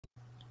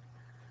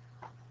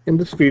In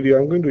this video,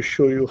 I'm going to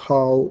show you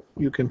how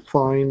you can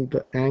find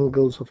the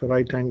angles of a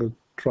right angle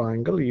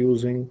triangle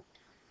using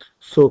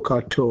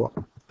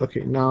sohcahtoa.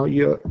 Okay, now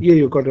here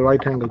you've got a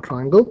right angle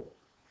triangle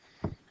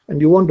and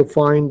you want to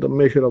find the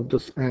measure of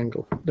this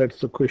angle. That's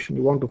the question.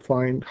 You want to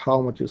find how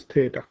much is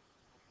theta.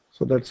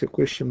 So that's a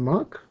question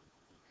mark.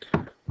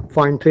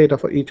 Find theta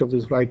for each of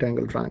these right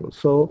angle triangles.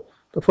 So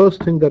the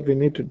first thing that we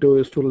need to do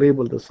is to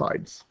label the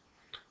sides.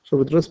 So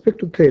with respect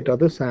to theta,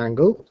 this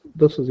angle,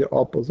 this is your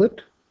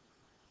opposite,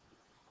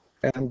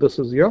 and this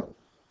is your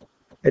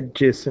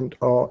adjacent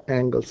or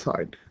angle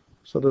side.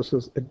 So this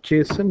is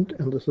adjacent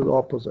and this is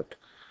opposite.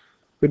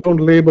 We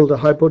don't label the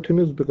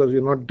hypotenuse because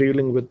you're not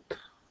dealing with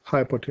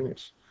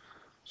hypotenuse.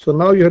 So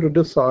now you have to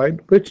decide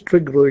which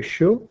trig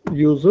ratio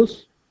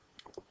uses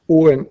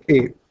O and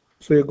A.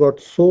 So you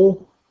got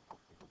so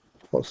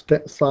for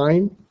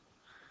sine.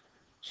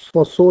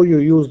 For so you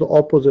use the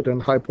opposite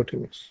and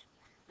hypotenuse.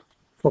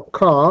 For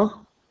car,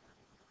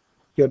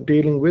 you're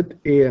dealing with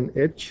A and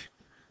H.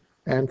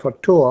 And for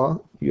toa,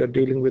 you're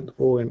dealing with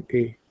O and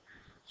A.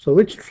 So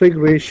which trig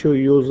ratio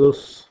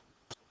uses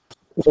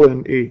O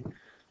and A?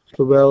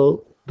 So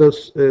well,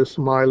 this is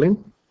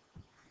smiling.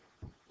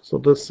 So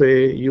this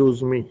say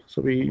use me.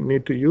 So we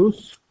need to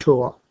use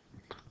toa.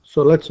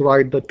 So let's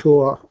write the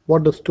toa.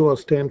 What does toa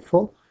stand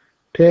for?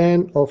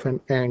 Tan of an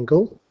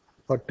angle,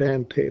 or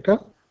tan theta,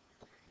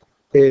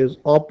 is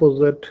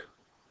opposite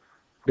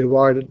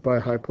divided by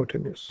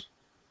hypotenuse.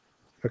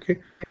 Okay.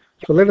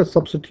 So let us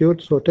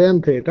substitute. So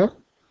tan theta,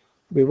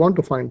 we want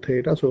to find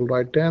theta, so we'll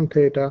write tan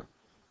theta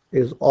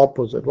is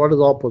opposite. What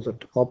is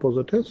opposite?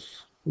 Opposite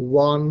is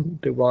 1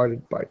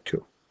 divided by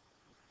 2.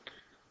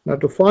 Now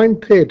to find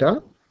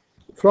theta,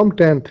 from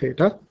tan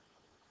theta,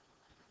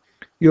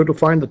 you have to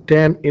find the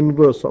tan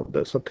inverse of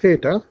this. So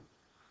theta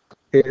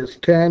is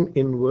tan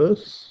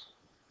inverse.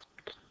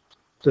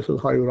 This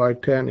is how you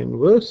write tan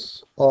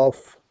inverse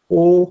of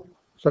 1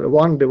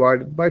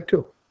 divided by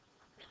 2.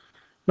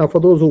 Now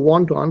for those who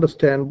want to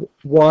understand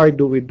why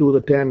do we do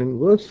the tan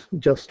inverse,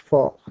 just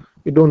for,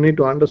 you don't need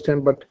to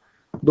understand, but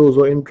those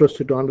who are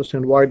interested to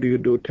understand why do you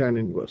do tan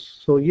inverse.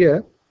 So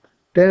here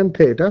tan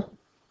theta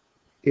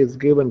is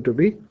given to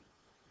be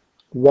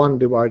 1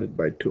 divided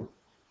by 2.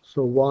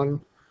 So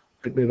 1,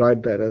 let me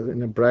write that as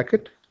in a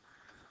bracket.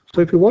 So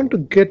if you want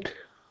to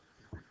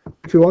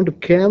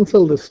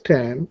cancel this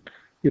tan,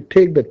 you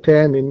take the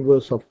tan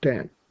inverse of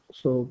tan.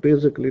 So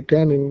basically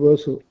tan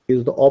inverse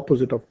is the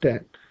opposite of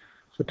tan.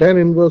 So tan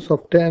inverse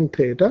of tan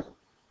theta,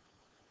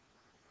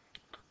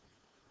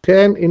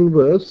 tan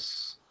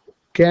inverse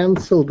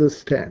cancel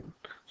this tan.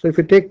 So if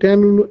you take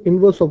tan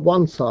inverse of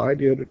one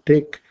side, you have to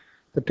take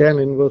the tan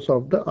inverse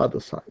of the other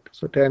side.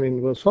 So tan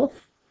inverse of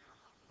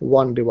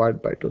 1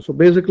 divided by 2. So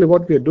basically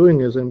what we are doing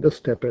is in this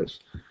step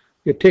is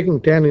you're taking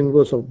tan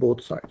inverse of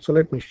both sides. So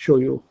let me show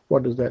you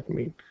what does that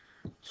mean.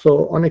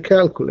 So on a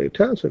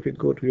calculator, so if you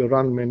go to your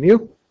run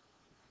menu,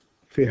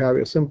 if you have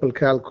a simple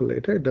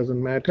calculator, it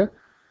doesn't matter.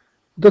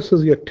 This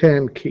is your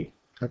tan key.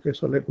 Okay,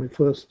 so let me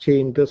first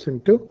change this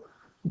into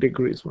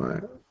degrees.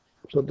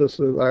 So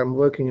this is, I'm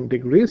working in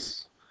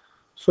degrees.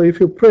 So if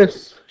you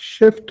press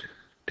shift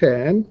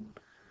tan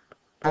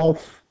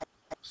of,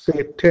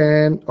 say,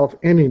 tan of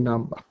any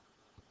number,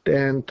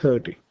 tan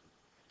 30,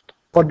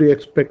 what do you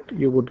expect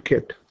you would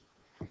get?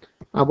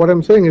 What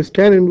I'm saying is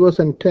tan inverse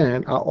and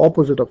tan are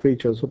opposite of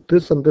each other. So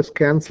this and this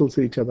cancels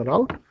each other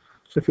out.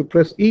 So if you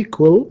press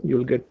equal,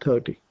 you'll get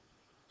 30.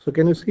 So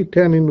can you see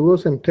tan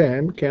inverse and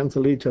tan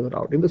cancel each other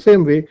out? In the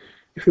same way,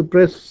 if you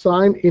press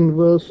sine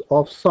inverse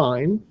of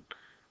sine,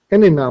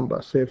 any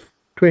number, say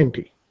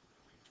 20,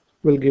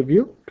 will give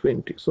you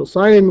 20. So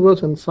sine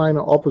inverse and sine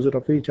are opposite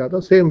of each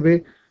other. Same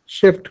way,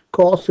 shift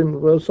cos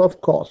inverse of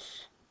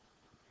cos.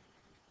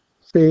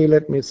 Say,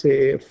 let me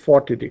say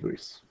 40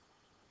 degrees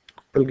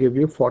will give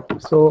you 40.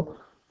 So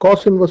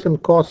cos inverse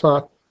and cos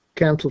are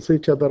cancels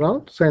each other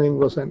out. Sine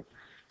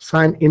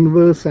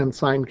inverse and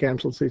sine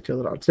cancels each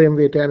other out. Same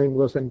way tan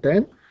inverse and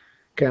tan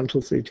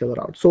cancels each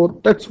other out. So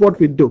that's what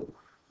we do.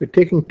 We're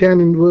taking tan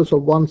inverse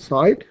of one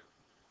side.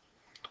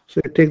 So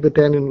you take the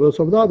tan inverse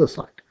of the other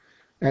side.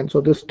 And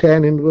so this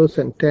tan inverse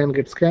and tan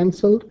gets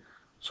cancelled.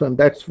 So and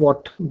that's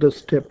what this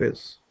step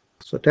is.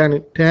 So tan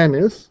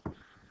is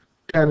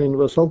tan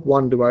inverse of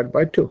 1 divided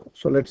by 2.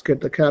 So let's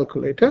get the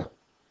calculator.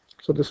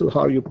 So this is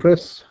how you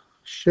press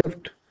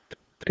shift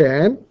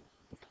tan.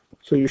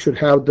 So you should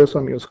have this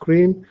on your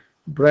screen,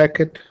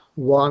 bracket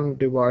 1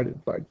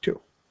 divided by 2.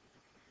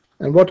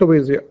 And whatever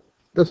is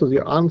this is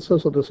your answer.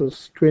 So this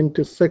is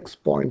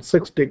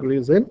 26.6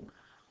 degrees in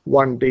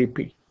 1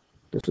 dp.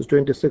 This is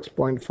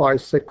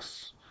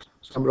 26.56.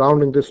 So I'm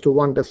rounding this to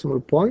 1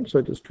 decimal point. So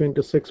it is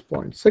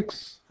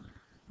 26.6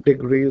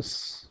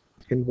 degrees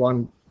in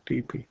 1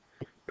 dp.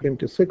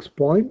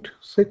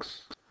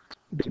 26.6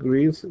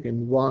 degrees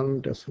in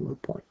 1 decimal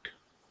point.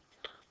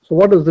 So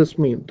what does this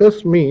mean?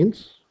 This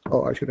means,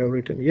 oh, I should have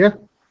written here,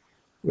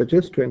 which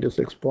is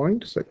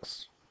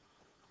 26.6.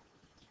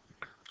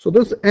 So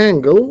this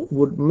angle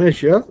would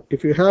measure,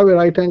 if you have a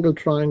right angle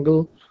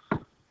triangle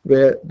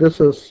where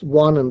this is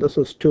 1 and this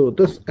is 2,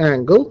 this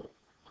angle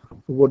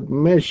would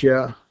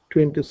measure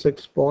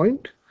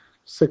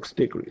 26.6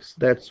 degrees.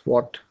 That's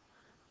what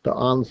the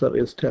answer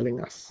is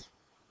telling us.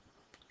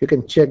 You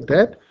can check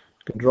that.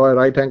 You can draw a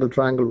right angle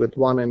triangle with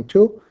 1 and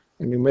 2,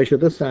 and you measure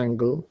this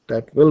angle.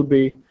 That will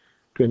be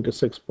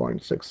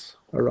 26.6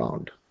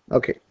 around.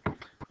 Okay.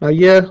 Now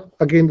here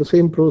again the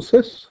same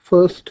process.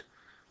 First,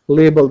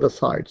 label the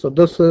side. So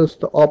this is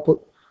the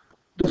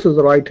this is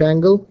the right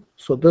angle.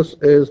 So this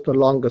is the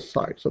longest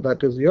side. So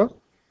that is your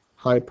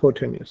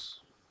hypotenuse.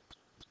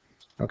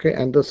 Okay,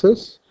 and this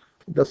is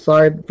the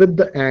side with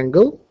the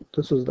angle.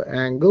 This is the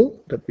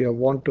angle that we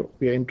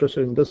are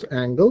interested in, this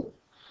angle.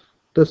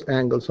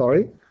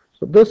 Sorry.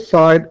 So this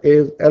side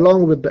is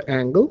along with the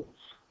angle,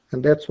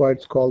 and that's why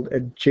it's called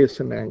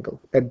adjacent angle,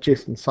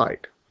 adjacent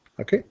side.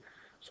 Okay.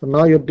 So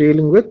now you're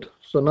dealing with,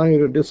 so now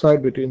you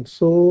decide between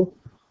sohcahtoa.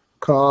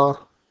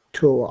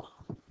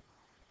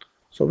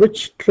 So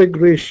which trig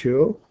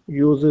ratio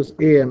uses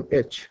A and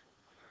H?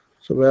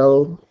 So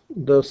well,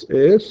 this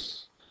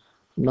is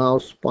now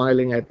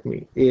smiling at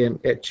me, A and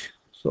H.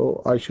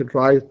 So I should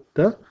write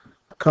the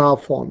CAH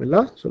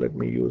formula. So let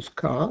me use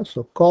CAH.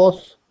 So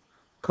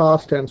CAH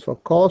stands for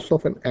cos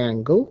of an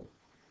angle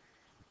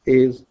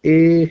is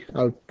A,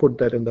 I'll put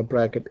that in the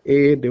bracket,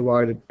 A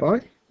divided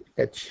by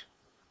H.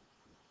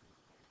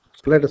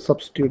 So let us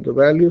substitute the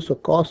value. So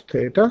cos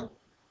theta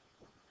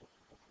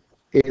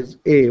is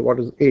A. What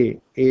is A?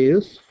 A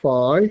is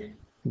 5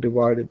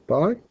 divided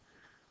by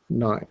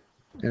 9.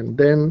 And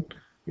then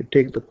you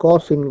take the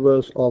cos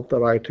inverse of the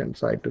right hand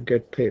side to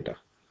get theta.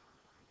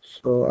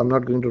 So I'm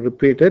not going to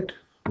repeat it.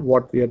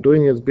 What we are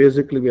doing is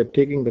basically we are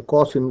taking the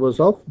cos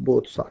inverse of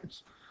both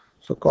sides.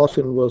 So cos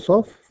inverse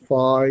of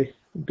 5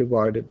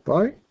 divided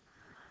by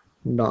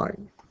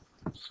 9.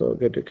 So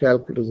get your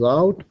calculators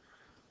out.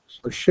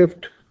 So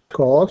shift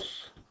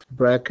cos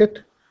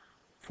bracket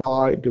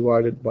 5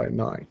 divided by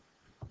 9.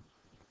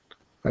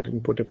 I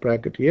didn't put a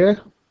bracket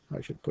here.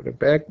 I should put a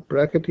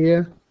bracket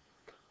here.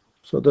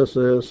 So this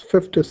is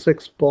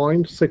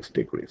 56.6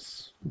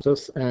 degrees.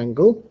 This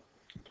angle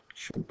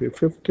should be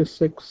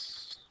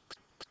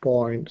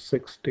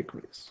 56.6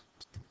 degrees.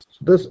 So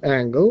this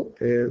angle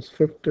is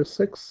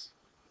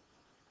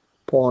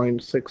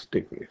 56.6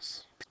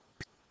 degrees.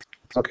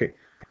 Okay,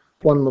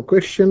 one more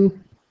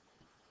question.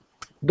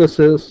 This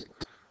is,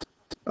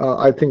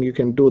 I think you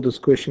can do this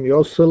question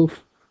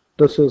yourself.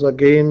 This is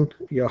again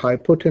your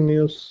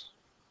hypotenuse,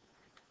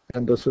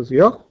 and this is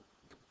your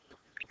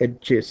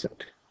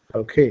adjacent.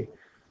 Okay,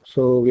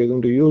 so we're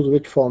going to use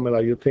which formula?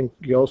 You think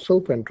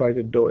yourself and try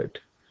to do it.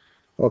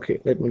 Okay,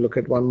 let me look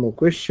at one more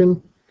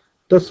question.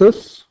 This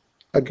is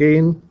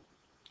again,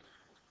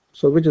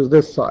 so which is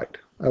this side?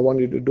 I want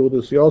you to do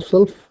this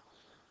yourself.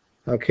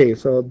 Okay,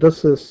 so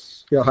this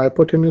is your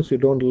hypotenuse. You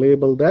don't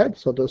label that.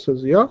 So this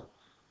is your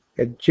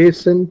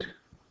adjacent,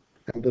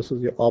 and this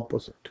is your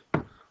opposite.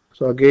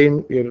 So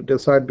again, you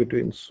decide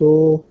between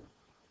sohcahtoa.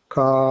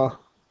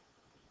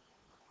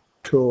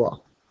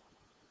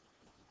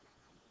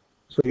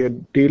 So you're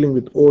dealing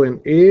with O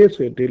and A,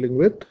 so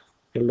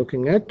you're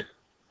looking at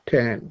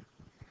tan.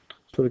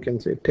 So we can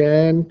say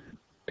tan,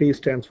 T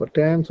stands for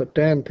tan, so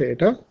tan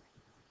theta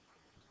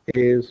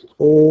is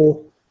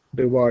O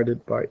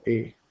divided by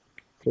A.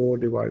 O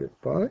divided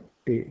by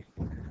A.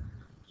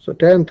 So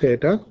tan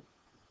theta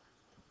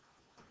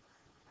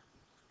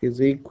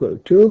is equal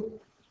to,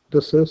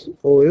 this is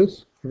O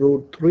is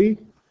root 3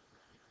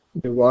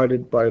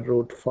 divided by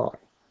root 5.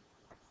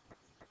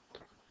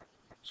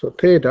 So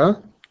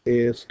theta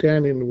is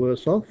tan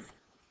inverse of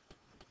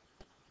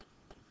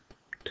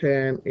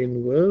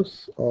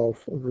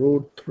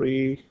root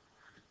 3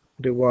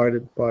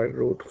 divided by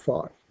root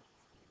 5.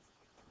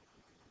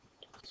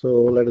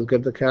 So let us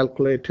get the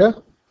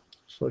calculator.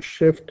 So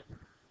shift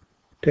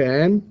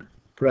tan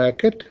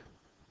bracket,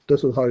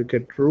 this is how you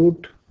get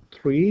root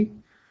 3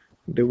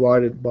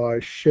 divided by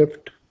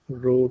shift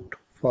root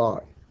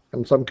 5.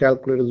 And some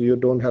calculators you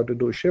don't have to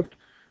do shift,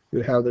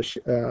 you have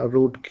the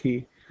root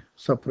key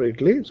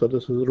separately. So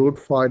this is root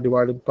 5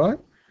 divided by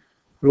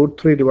root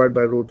 3 divided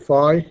by root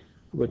 5,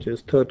 which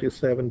is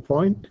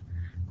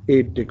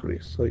 37.8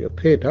 degrees. So your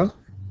theta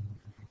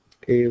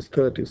is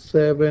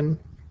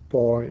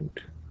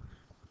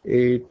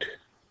 37.8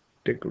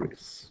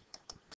 degrees.